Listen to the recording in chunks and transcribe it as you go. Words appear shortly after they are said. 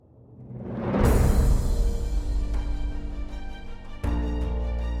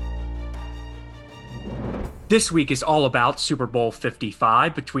This week is all about Super Bowl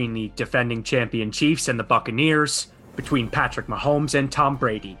 55 between the defending champion Chiefs and the Buccaneers, between Patrick Mahomes and Tom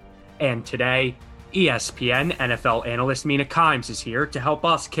Brady. And today, ESPN NFL analyst Mina Kimes is here to help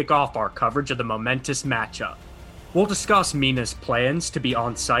us kick off our coverage of the momentous matchup. We'll discuss Mina's plans to be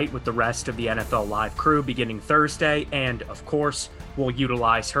on site with the rest of the NFL Live crew beginning Thursday, and of course, we'll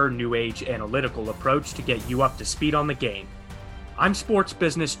utilize her new age analytical approach to get you up to speed on the game. I'm Sports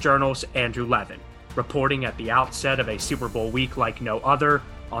Business Journal's Andrew Levin, reporting at the outset of a Super Bowl week like no other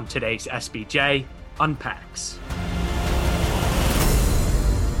on today's SBJ Unpacks.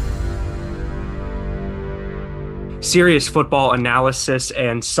 Serious football analysis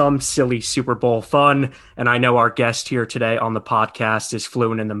and some silly Super Bowl fun, and I know our guest here today on the podcast is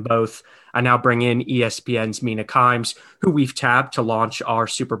fluent in them both. I now bring in ESPN's Mina Kimes, who we've tabbed to launch our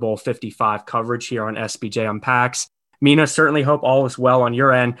Super Bowl 55 coverage here on SBJ Unpacks. Mina, certainly hope all is well on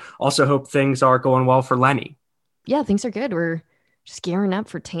your end. Also hope things are going well for Lenny. Yeah, things are good. We're just gearing up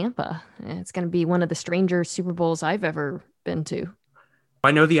for Tampa. It's going to be one of the stranger Super Bowls I've ever been to. I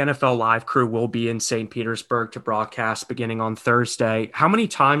know the NFL Live crew will be in St. Petersburg to broadcast beginning on Thursday. How many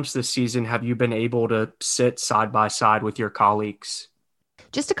times this season have you been able to sit side by side with your colleagues?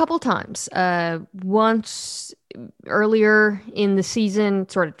 Just a couple times. Once earlier in the season,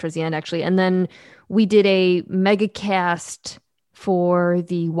 sort of towards the end actually, and then we did a mega cast for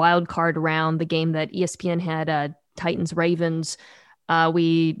the wild card round, the game that ESPN had, Titans-Ravens.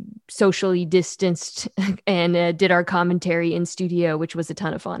 We socially distanced and did our commentary in studio, which was a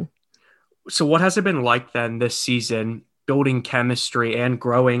ton of fun. So what has it been like then this season, building chemistry and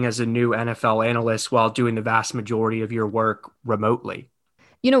growing as a new NFL analyst while doing the vast majority of your work remotely?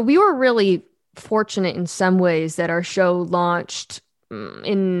 You know, we were really fortunate in some ways that our show launched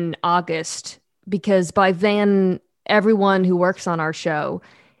in August, because by then everyone who works on our show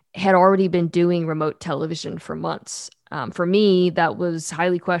had already been doing remote television for months. For me, that was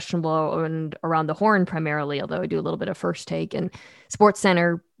highly questionable and around the horn primarily, although I do a little bit of First Take and Sports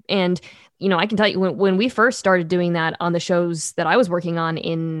Center. And, you know, I can tell you when we first started doing that on the shows that I was working on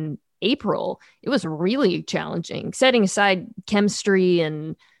in April, it was really challenging. Setting aside chemistry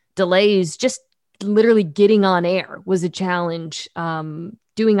and delays, just literally getting on air was a challenge.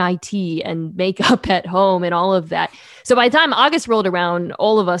 Doing IT and makeup at home and all of that. So by the time August rolled around,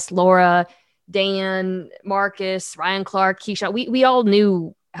 all of us, Laura, Dan, Marcus, Ryan Clark, Keyshawn, we all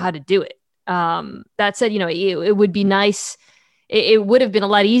knew how to do it. That said, you know, it would be nice. It would have been a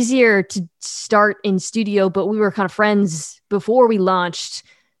lot easier to start in studio, but we were kind of friends before we launched.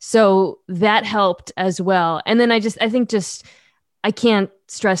 So that helped as well. And then I can't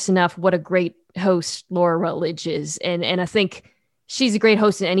stress enough what a great host Laura Rutledge is. And I think she's a great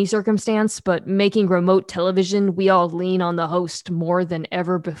host in any circumstance, but making remote television, we all lean on the host more than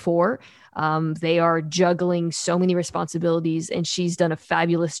ever before. They are juggling so many responsibilities, and she's done a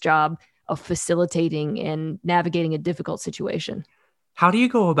fabulous job of facilitating and navigating a difficult situation. How do you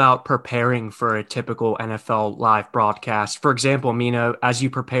go about preparing for a typical NFL Live broadcast? For example, Mina, as you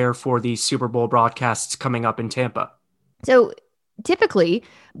prepare for these Super Bowl broadcasts coming up in Tampa. So typically,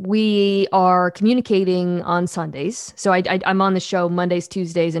 we are communicating on Sundays. So I'm on the show Mondays,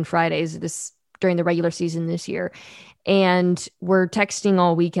 Tuesdays, and Fridays during the regular season this year. And we're texting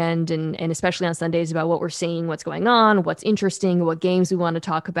all weekend and especially on Sundays about what we're seeing, what's going on, what's interesting, what games we want to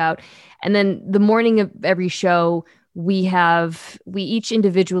talk about. And then the morning of every show, we each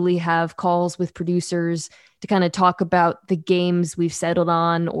individually have calls with producers to kind of talk about the games we've settled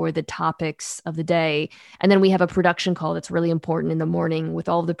on or the topics of the day. And then we have a production call that's really important in the morning with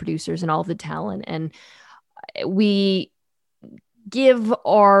all of the producers and all of the talent. And we give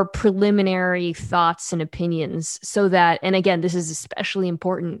our preliminary thoughts and opinions so that, and again, this is especially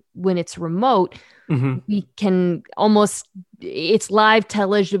important when it's remote, we can it's live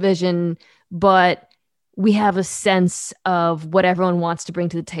television, but we have a sense of what everyone wants to bring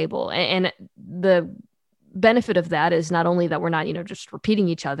to the table. And the benefit of that is not only that we're not, just repeating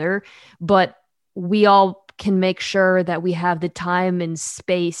each other, but we all can make sure that we have the time and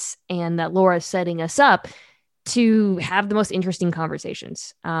space and that Laura's setting us up to have the most interesting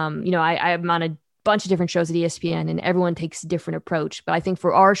conversations. I'm on a bunch of different shows at ESPN and everyone takes a different approach. But I think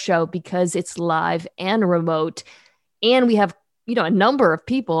for our show, because it's live and remote and we have, a number of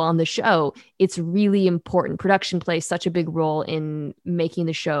people on the show, it's really important. Production plays such a big role in making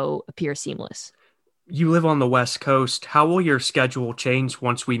the show appear seamless. You live on the West Coast. How will your schedule change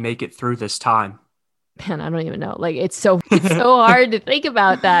once we make it through this time? Man, I don't even know. It's so hard to think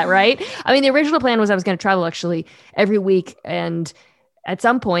about that, right? I mean, the original plan was I was going to travel actually every week. And at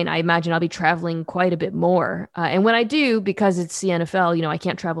some point, I imagine I'll be traveling quite a bit more. And when I do, because it's the NFL, I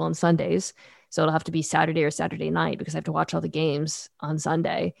can't travel on Sundays. So it'll have to be Saturday or Saturday night because I have to watch all the games on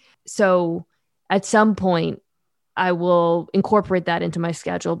Sunday. So at some point, I will incorporate that into my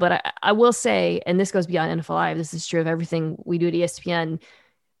schedule. But I will say, and this goes beyond NFL Live, this is true of everything we do at ESPN.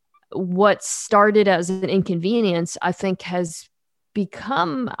 What started as an inconvenience, I think, has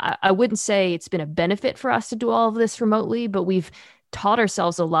become, I wouldn't say it's been a benefit for us to do all of this remotely, but we've taught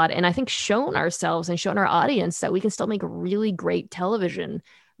ourselves a lot, and I think shown ourselves and shown our audience that we can still make really great television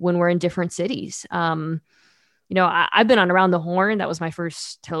when we're in different cities. I've been on Around the Horn. That was my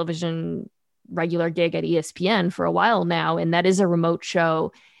first television regular gig at ESPN for a while now, and that is a remote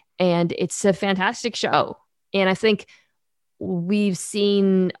show, and it's a fantastic show. And I think we've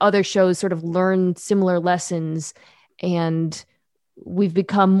seen other shows sort of learn similar lessons, and we've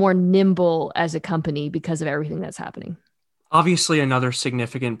become more nimble as a company because of everything that's happening. Obviously, another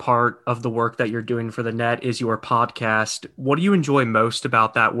significant part of the work that you're doing for the net is your podcast. What do you enjoy most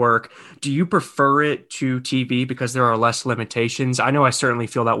about that work? Do you prefer it to TV because there are less limitations? I know I certainly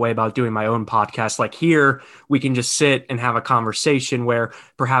feel that way about doing my own podcast. Like here, we can just sit and have a conversation where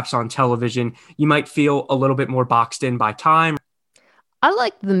perhaps on television, you might feel a little bit more boxed in by time. I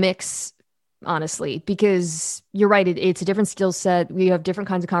like the mix, honestly, because you're right. It's a different skill set. We have different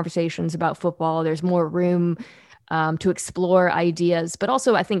kinds of conversations about football. There's more room to explore ideas, but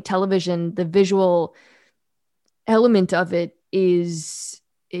also I think television, the visual element of it is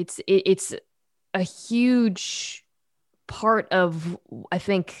it's a huge part of, I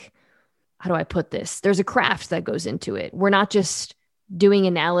think, how do I put this? There's a craft that goes into it. We're not just doing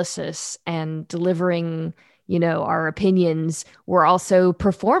analysis and delivering, our opinions. We're also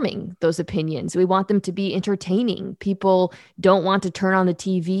performing those opinions. We want them to be entertaining. People don't want to turn on the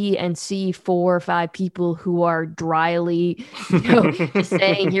TV and see 4 or 5 people who are dryly, just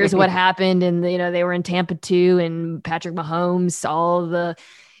saying, here's what happened. And, they were in Tampa 2 and Patrick Mahomes saw the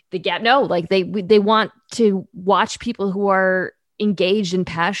gap. No, like they want to watch people who are engaged and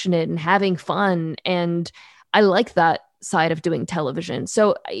passionate and having fun. And I like that side of doing television.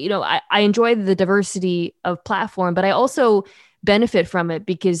 So, I enjoy the diversity of platform, but I also benefit from it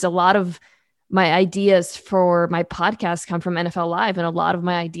because a lot of my ideas for my podcast come from NFL Live, and a lot of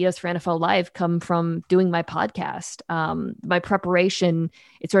my ideas for NFL Live come from doing my podcast. My preparation,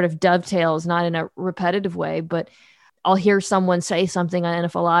 it sort of dovetails, not in a repetitive way, but I'll hear someone say something on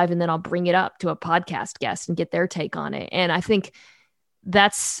NFL Live and then I'll bring it up to a podcast guest and get their take on it. And I think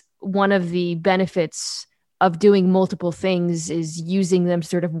that's one of the benefits of doing multiple things, is using them to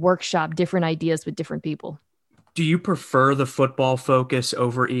sort of workshop different ideas with different people. Do you prefer the football focus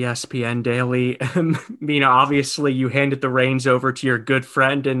over ESPN Daily? Obviously you handed the reins over to your good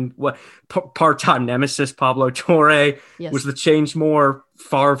friend and part-time nemesis, Pablo Torre. Yes. Was the change more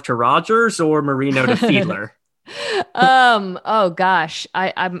Favre to Rodgers or Marino to Fiedler? Oh gosh.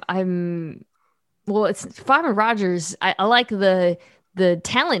 Well, it's Favre and Rodgers. I like the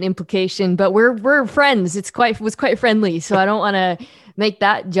talent implication, but we're friends. Was quite friendly, so I don't want to make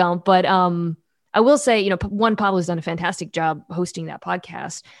that jump. But I will say, Pablo's done a fantastic job hosting that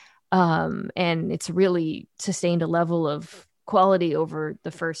podcast, and it's really sustained a level of quality over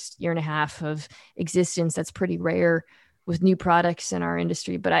the first year and a half of existence that's pretty rare with new products in our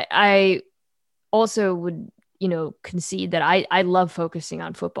industry. But I also would, concede that I love focusing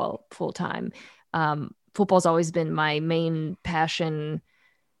on football full time. Football's always been my main passion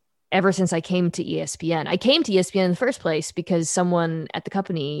ever since I came to ESPN. I came to ESPN in the first place because someone at the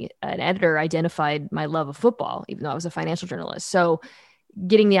company, an editor, identified my love of football, even though I was a financial journalist. So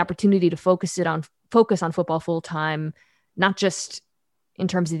getting the opportunity to focus on football full time, not just in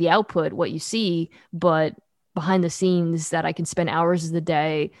terms of the output, what you see, but behind the scenes, that I can spend hours of the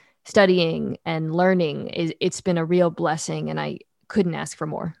day studying and learning, it's been a real blessing, and I couldn't ask for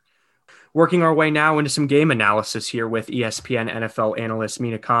more. Working our way now into some game analysis here with ESPN NFL analyst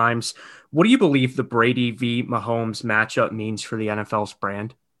Mina Kimes. What do you believe the Brady v. Mahomes matchup means for the NFL's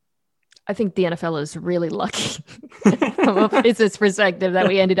brand? I think the NFL is really lucky from a business perspective that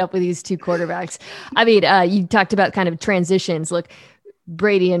we ended up with these two quarterbacks. I mean, you talked about kind of transitions. Look,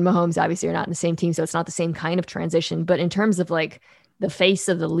 Brady and Mahomes obviously are not in the same team, so it's not the same kind of transition. But in terms of like the face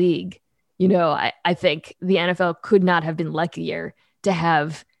of the league, I think the NFL could not have been luckier to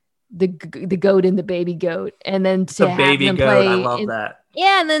have the goat and the baby goat, and then to have baby them goat, play. I love that.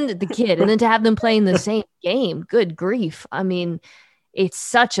 Yeah, and then the kid, and then to have them play in the same game. Good grief! I mean, it's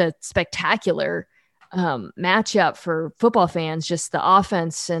such a spectacular matchup for football fans. Just the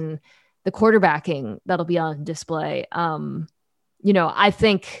offense and the quarterbacking that'll be on display. I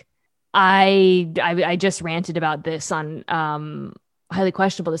think I just ranted about this on Highly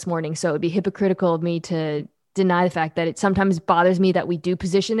Questionable this morning, so it would be hypocritical of me to deny the fact that it sometimes bothers me that we do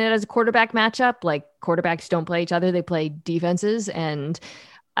position it as a quarterback matchup. Like quarterbacks don't play each other, they play defenses. And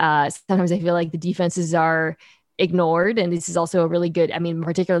sometimes I feel like the defenses are ignored. And this is also a really good, I mean,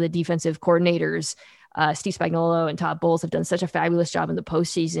 particularly the defensive coordinators, Steve Spagnuolo and Todd Bowles have done such a fabulous job in the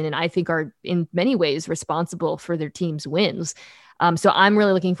postseason, and I think are in many ways responsible for their team's wins. So I'm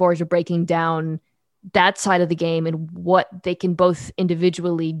really looking forward to breaking down that side of the game and what they can both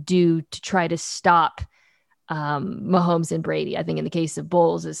individually do to try to stop Mahomes and Brady. I think in the case of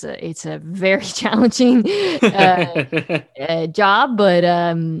Bowles, it's a very challenging job, but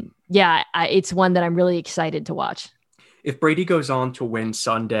it's one that I'm really excited to watch. If Brady goes on to win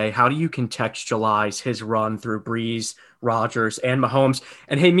Sunday, how do you contextualize his run through Brees, Rodgers, and Mahomes?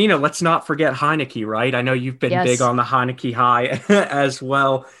 And hey, Mina, let's not forget Heineke, right? I know you've been big on the Heineke high as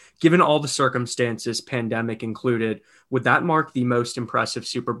well. Given all the circumstances, pandemic included, would that mark the most impressive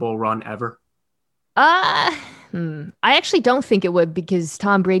Super Bowl run ever? I actually don't think it would, because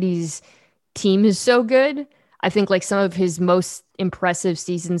Tom Brady's team is so good. I think like some of his most impressive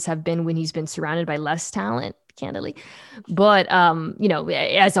seasons have been when he's been surrounded by less talent, candidly. But,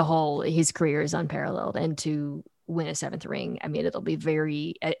 as a whole, his career is unparalleled. And to win a seventh ring, I mean, it'll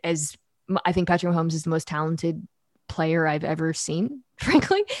be I think Patrick Mahomes is the most talented player I've ever seen,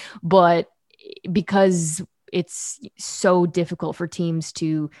 frankly. But because it's so difficult for teams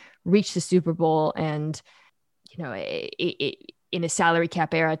to reach the Super Bowl and, in a salary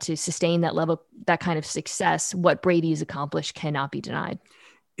cap era to sustain that level, that kind of success, what Brady's accomplished cannot be denied.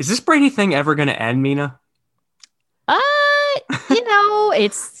 Is this Brady thing ever going to end, Mina?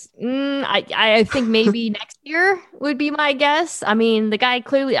 I think maybe next year would be my guess. I mean, the guy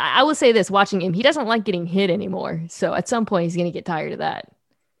clearly, I will say this, watching him, he doesn't like getting hit anymore. So at some point he's going to get tired of that.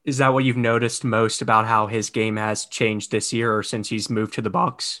 Is that what you've noticed most about how his game has changed this year or since he's moved to the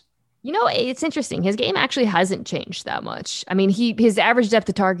Bucs? It's interesting. His game actually hasn't changed that much. I mean, his average depth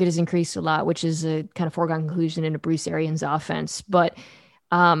of target has increased a lot, which is a kind of foregone conclusion in a Bruce Arians offense. But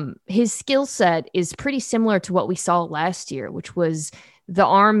his skill set is pretty similar to what we saw last year, which was the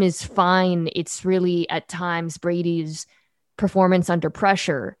arm is fine. It's really at times Brady's performance under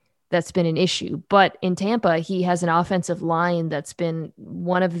pressure that's been an issue. But in Tampa, he has an offensive line that's been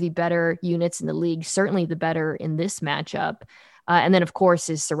one of the better units in the league, certainly the better in this matchup. And then, of course,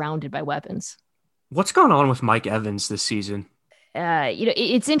 is surrounded by weapons. What's gone on with Mike Evans this season?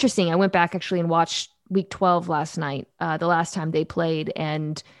 It's interesting. I went back actually and watched Week 12 last night, the last time they played.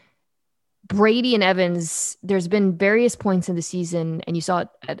 And Brady and Evans, there's been various points in the season, and you saw it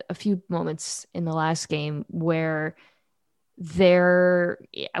at a few moments in the last game, where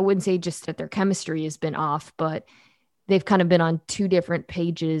I wouldn't say just that their chemistry has been off, but they've kind of been on two different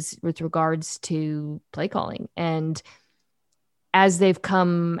pages with regards to play calling. And as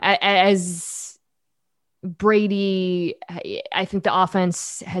Brady, I think the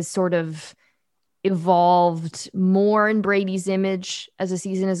offense has sort of evolved more in Brady's image as the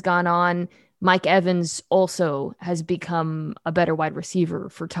season has gone on. Mike Evans also has become a better wide receiver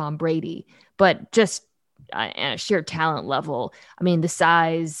for Tom Brady, but just at a sheer talent level, I mean, the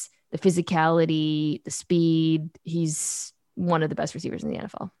size, the physicality, the speed, he's one of the best receivers in the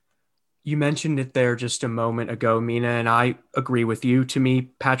NFL. You mentioned it there just a moment ago, Mina, and I agree with you. To me,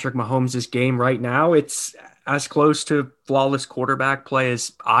 Patrick Mahomes' game right now, it's as close to flawless quarterback play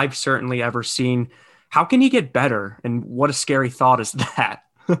as I've certainly ever seen. How can he get better? And what a scary thought is that?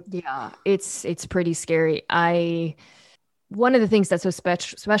 Yeah, it's pretty scary. One of the things that's so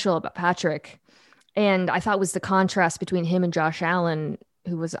special about Patrick, and I thought was the contrast between him and Josh Allen,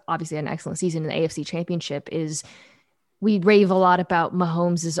 who was obviously an excellent season in the AFC Championship, is we rave a lot about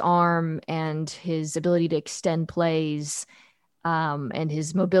Mahomes' arm and his ability to extend plays and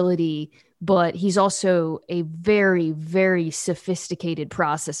his mobility, but he's also a very, very sophisticated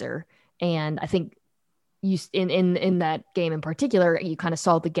processor. And I think in that game in particular, you kind of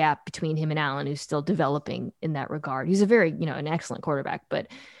saw the gap between him and Allen, who's still developing in that regard. He's a very, an excellent quarterback, but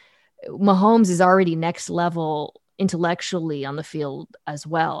Mahomes is already next level intellectually on the field as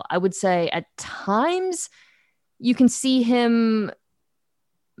well. I would say at times you can see him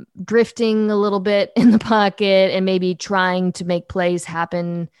drifting a little bit in the pocket and maybe trying to make plays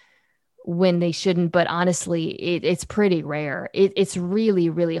happen when they shouldn't. But honestly, it's pretty rare. It's really,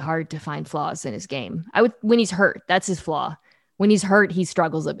 really hard to find flaws in his game. When he's hurt, that's his flaw. When he's hurt, he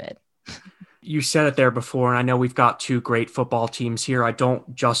struggles a bit. You said it there before, and I know we've got two great football teams here. I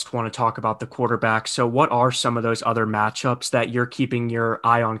don't just want to talk about the quarterback. So what are some of those other matchups that you're keeping your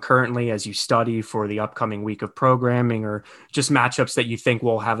eye on currently as you study for the upcoming week of programming, or just matchups that you think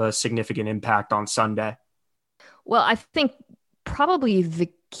will have a significant impact on Sunday? Well, I think probably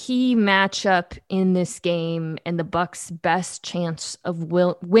the key matchup in this game and the Bucks' best chance of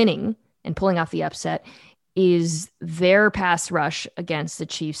winning and pulling off the upset is their pass rush against the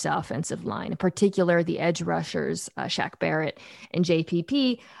Chiefs' offensive line, in particular the edge rushers, Shaq Barrett and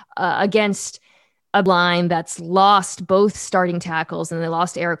JPP, against a line that's lost both starting tackles, and they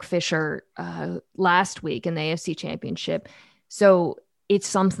lost Eric Fisher last week in the AFC Championship. So it's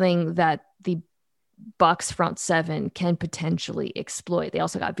something that the Bucks front seven can potentially exploit. They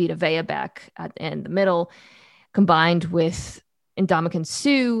also got Vita Vea back in the middle, combined with Ndamukong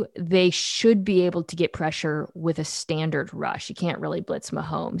Suh. They should be able to get pressure with a standard rush. You can't really blitz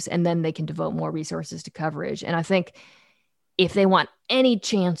Mahomes, and then they can devote more resources to coverage. And I think if they want any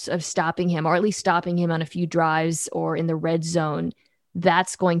chance of stopping him, or at least stopping him on a few drives or in the red zone,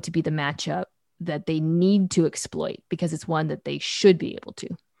 that's going to be the matchup that they need to exploit, because it's one that they should be able to.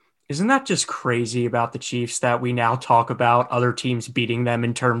 Isn't that just crazy about the Chiefs that we now talk about other teams beating them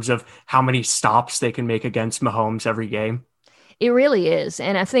in terms of how many stops they can make against Mahomes every game? It really is.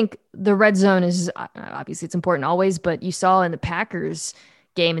 And I think the red zone is obviously it's important always, but you saw in the Packers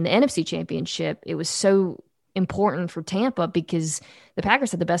game in the NFC Championship, it was so important for Tampa because the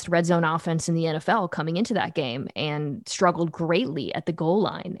Packers had the best red zone offense in the NFL coming into that game and struggled greatly at the goal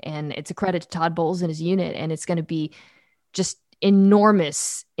line. And it's a credit to Todd Bowles and his unit. And it's going to be just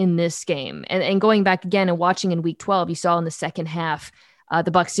enormous in this game. And going back again and watching in week 12, you saw in the second half,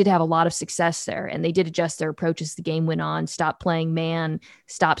 the Bucks did have a lot of success there, and they did adjust their approach as the game went on, stopped playing man,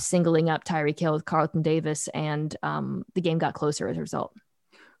 stopped singling up Tyreek Hill with Carlton Davis, and the game got closer as a result.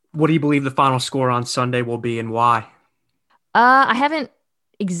 What do you believe the final score on Sunday will be, and why? I haven't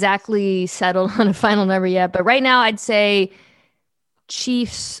exactly settled on a final number yet, but right now I'd say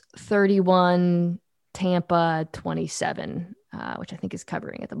Chiefs 31, Tampa 27. Which I think is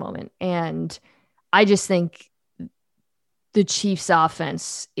covering at the moment. And I just think the Chiefs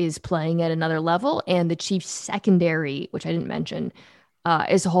offense is playing at another level, and the Chiefs secondary, which I didn't mention,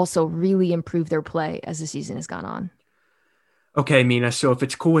 is also really improved their play as the season has gone on. Okay, Mina. So if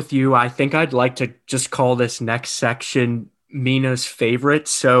it's cool with you, I think I'd like to just call this next section Mina's favorite.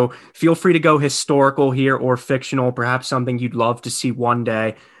 So feel free to go historical here or fictional, perhaps something you'd love to see one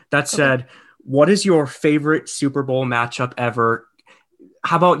day. That said, what is your favorite Super Bowl matchup ever?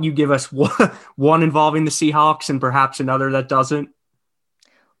 How about you give us one involving the Seahawks and perhaps another that doesn't?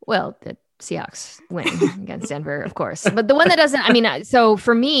 Well, the Seahawks win against Denver, of course. But the one that doesn't, I mean, so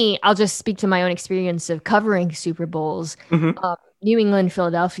for me, I'll just speak to my own experience of covering Super Bowls. Mm-hmm. New England,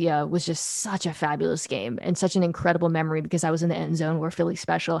 Philadelphia was just such a fabulous game and such an incredible memory because I was in the end zone where Philly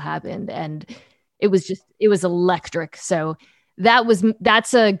Special happened. And it was electric. So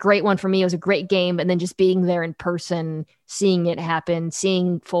that's a great one for me. It was a great game. And then just being there in person, seeing it happen,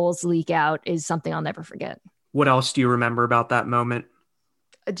 seeing Foles leak out is something I'll never forget. What else do you remember about that moment?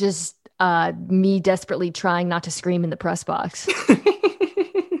 Just me desperately trying not to scream in the press box.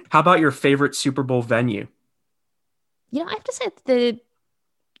 How about your favorite Super Bowl venue? You know, I have to say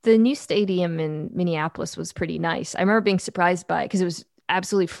the new stadium in Minneapolis was pretty nice. I remember being surprised by it because it was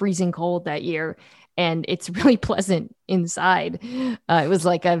absolutely freezing cold that year. And it's really pleasant inside. It was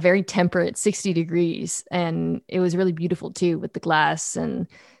like a very temperate 60 degrees. And it was really beautiful too with the glass. And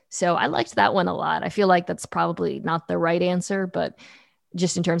so I liked that one a lot. I feel like that's probably not the right answer, but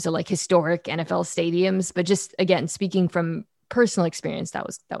just in terms of like historic NFL stadiums. But just again, speaking from personal experience, that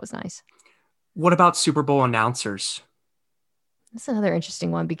was nice. What about Super Bowl announcers? That's another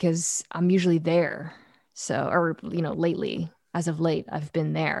interesting one because I'm usually there. So, or, lately, as of late, I've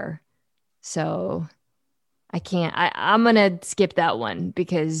been there. So I'm going to skip that one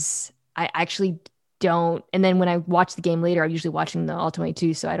because I actually don't. And then when I watch the game later, I'm usually watching the All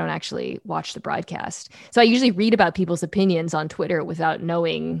 22. So I don't actually watch the broadcast. So I usually read about people's opinions on Twitter without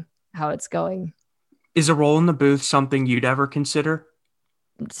knowing how it's going. Is a role in the booth something you'd ever consider?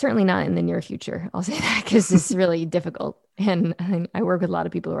 Certainly not in the near future. I'll say that because it's really difficult. And I work with a lot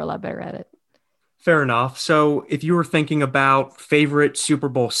of people who are a lot better at it. Fair enough. So if you were thinking about favorite Super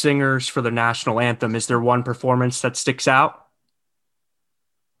Bowl singers for the national anthem, is there one performance that sticks out?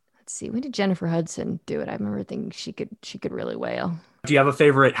 Let's see. When did Jennifer Hudson do it? I remember thinking she could really wail. Do you have a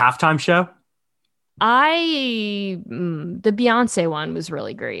favorite halftime show? The Beyonce one was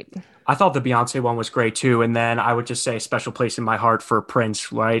really great. I thought the Beyonce one was great too. And then I would just say a special place in my heart for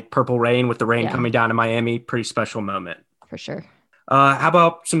Prince, right? Purple Rain with the rain coming down in Miami. Pretty special moment. For sure. How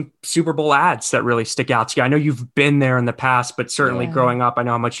about some Super Bowl ads that really stick out to you? I know you've been there in the past, but certainly growing up, I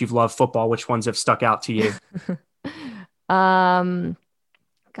know how much you've loved football. Which ones have stuck out to you? Golly.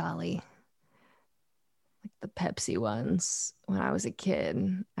 Like the Pepsi ones when I was a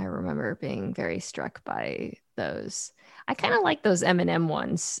kid. I remember being very struck by those. I kind of like those M&M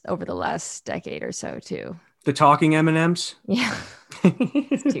ones over the last decade or so too. The talking M&Ms? Yeah.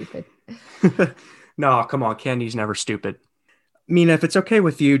 Stupid. No, come on. Candy's never stupid. Mina, if it's okay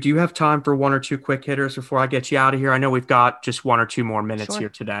with you, do you have time for one or two quick hitters before I get you out of here? I know we've got just 1 or 2 more minutes Sure. here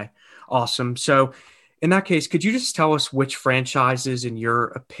today. Awesome. So, in that case, could you just tell us which franchises, in your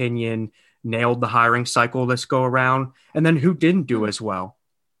opinion, nailed the hiring cycle this go around, and then who didn't do as well?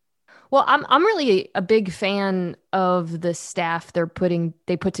 Well, I'm really a big fan of the staff they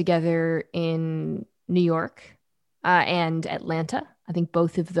put together in New York and Atlanta. I think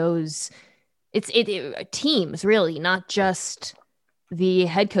both of those teams really, not just the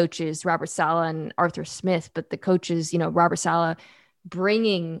head coaches Robert Saleh and Arthur Smith, but the coaches. Robert Saleh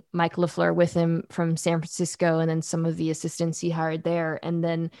bringing Mike LaFleur with him from San Francisco, and then some of the assistants he hired there, and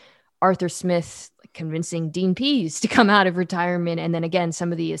then Arthur Smith convincing Dean Pease to come out of retirement. And then again,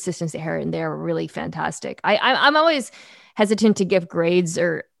 some of the assistants they hired in there were really fantastic. I'm always hesitant to give grades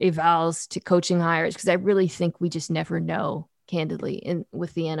or evals to coaching hires because I really think we just never know, candidly,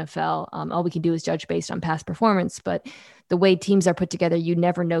 with the NFL. All we can do is judge based on past performance. But the way teams are put together, you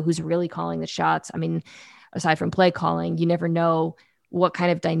never know who's really calling the shots. I mean, aside from play calling, you never know what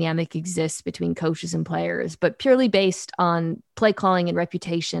kind of dynamic exists between coaches and players, but purely based on play calling and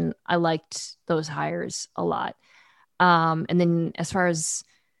reputation, I liked those hires a lot. And then as far as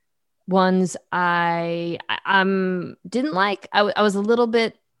ones I didn't like, I was a little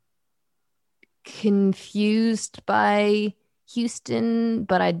bit confused by Houston,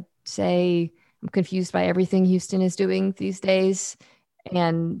 but I'd say I'm confused by everything Houston is doing these days.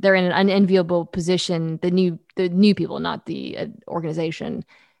 And they're in an unenviable position. The new people, not the organization.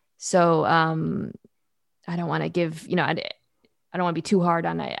 So I don't want to give, I don't want to be too hard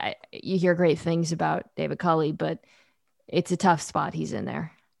on. You hear great things about David Culley, but it's a tough spot he's in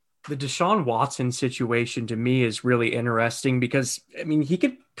there. The Deshaun Watson situation to me is really interesting because, I mean, he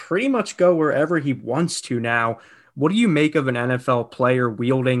could pretty much go wherever he wants to now. What do you make of an NFL player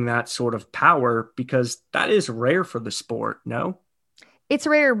wielding that sort of power? Because that is rare for the sport, no? It's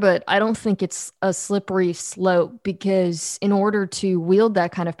rare, but I don't think it's a slippery slope because in order to wield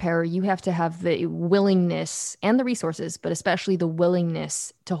that kind of power, you have to have the willingness and the resources, but especially the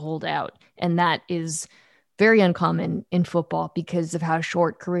willingness to hold out. And that is very uncommon in football because of how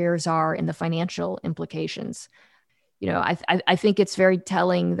short careers are and the financial implications. I think it's very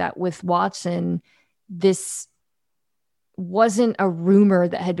telling that with Watson, this wasn't a rumor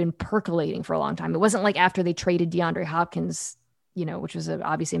that had been percolating for a long time. It wasn't like after they traded DeAndre Hopkins, which was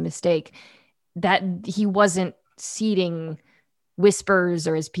obviously a mistake, that he wasn't seeding whispers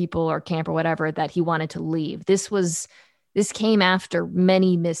or his people or camp or whatever that he wanted to leave. This came after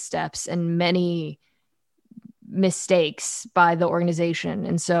many missteps and many mistakes by the organization.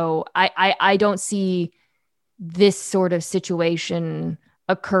 And so I don't see this sort of situation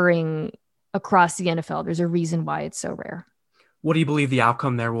occurring across the NFL. There's a reason why it's so rare. What do you believe the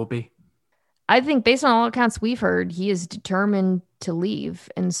outcome there will be? I think based on all accounts we've heard, he is determined to leave.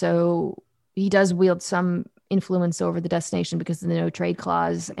 And so he does wield some influence over the destination because of the no trade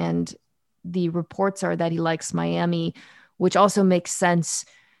clause. And the reports are that he likes Miami, which also makes sense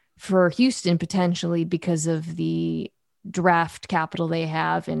for Houston potentially because of the draft capital they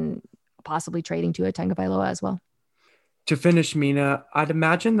have and possibly trading Tua Tagovailoa as well. To finish, Mina, I'd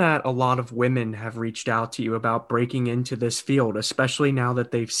imagine that a lot of women have reached out to you about breaking into this field, especially now that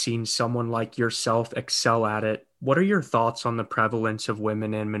they've seen someone like yourself excel at it. What are your thoughts on the prevalence of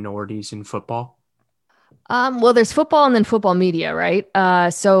women and minorities in football? Well, there's football and then football media, right?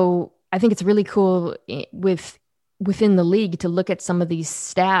 So I think it's really cool within the league to look at some of these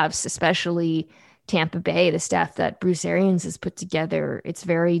staffs, especially Tampa Bay, the staff that Bruce Arians has put together. It's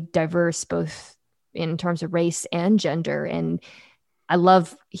very diverse, both in terms of race and gender. And I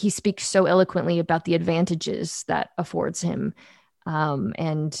love, he speaks so eloquently about the advantages that affords him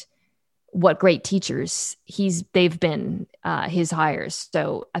and what great teachers they've been his hires.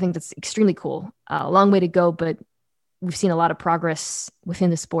 So I think that's extremely cool. A long way to go, but we've seen a lot of progress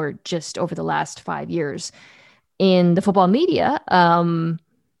within the sport just over the last 5 years. In the football media,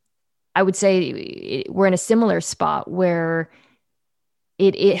 I would say we're in a similar spot where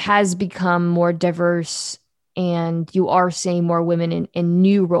it has become more diverse, and you are seeing more women in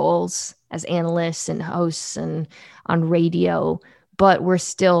new roles as analysts and hosts and on radio, but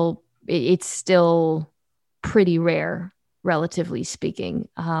it's still pretty rare, relatively speaking.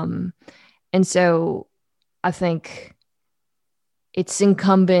 And so I think it's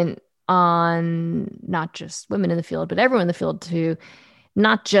incumbent on not just women in the field, but everyone in the field to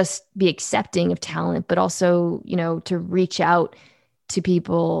not just be accepting of talent, but also, to reach out to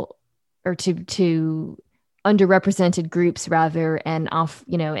people or to underrepresented groups rather, and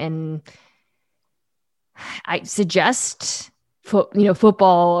and I suggest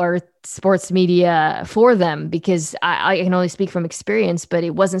football or sports media for them, because I can only speak from experience, but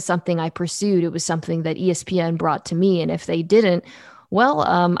it wasn't something I pursued. It was something that ESPN brought to me. And if they didn't, well,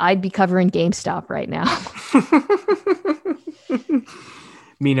 I'd be covering GameStop right now.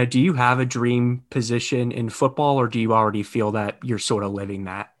 Mina, do you have a dream position in football, or do you already feel that you're sort of living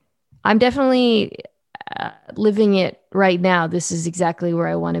that? I'm definitely living it right now. This is exactly where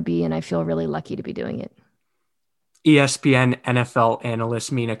I want to be, and I feel really lucky to be doing it. ESPN NFL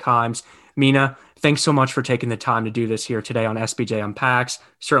analyst Mina Kimes. Mina, thanks so much for taking the time to do this here today on SBJ Unpacks.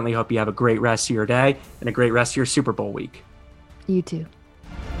 Certainly hope you have a great rest of your day and a great rest of your Super Bowl week. You too.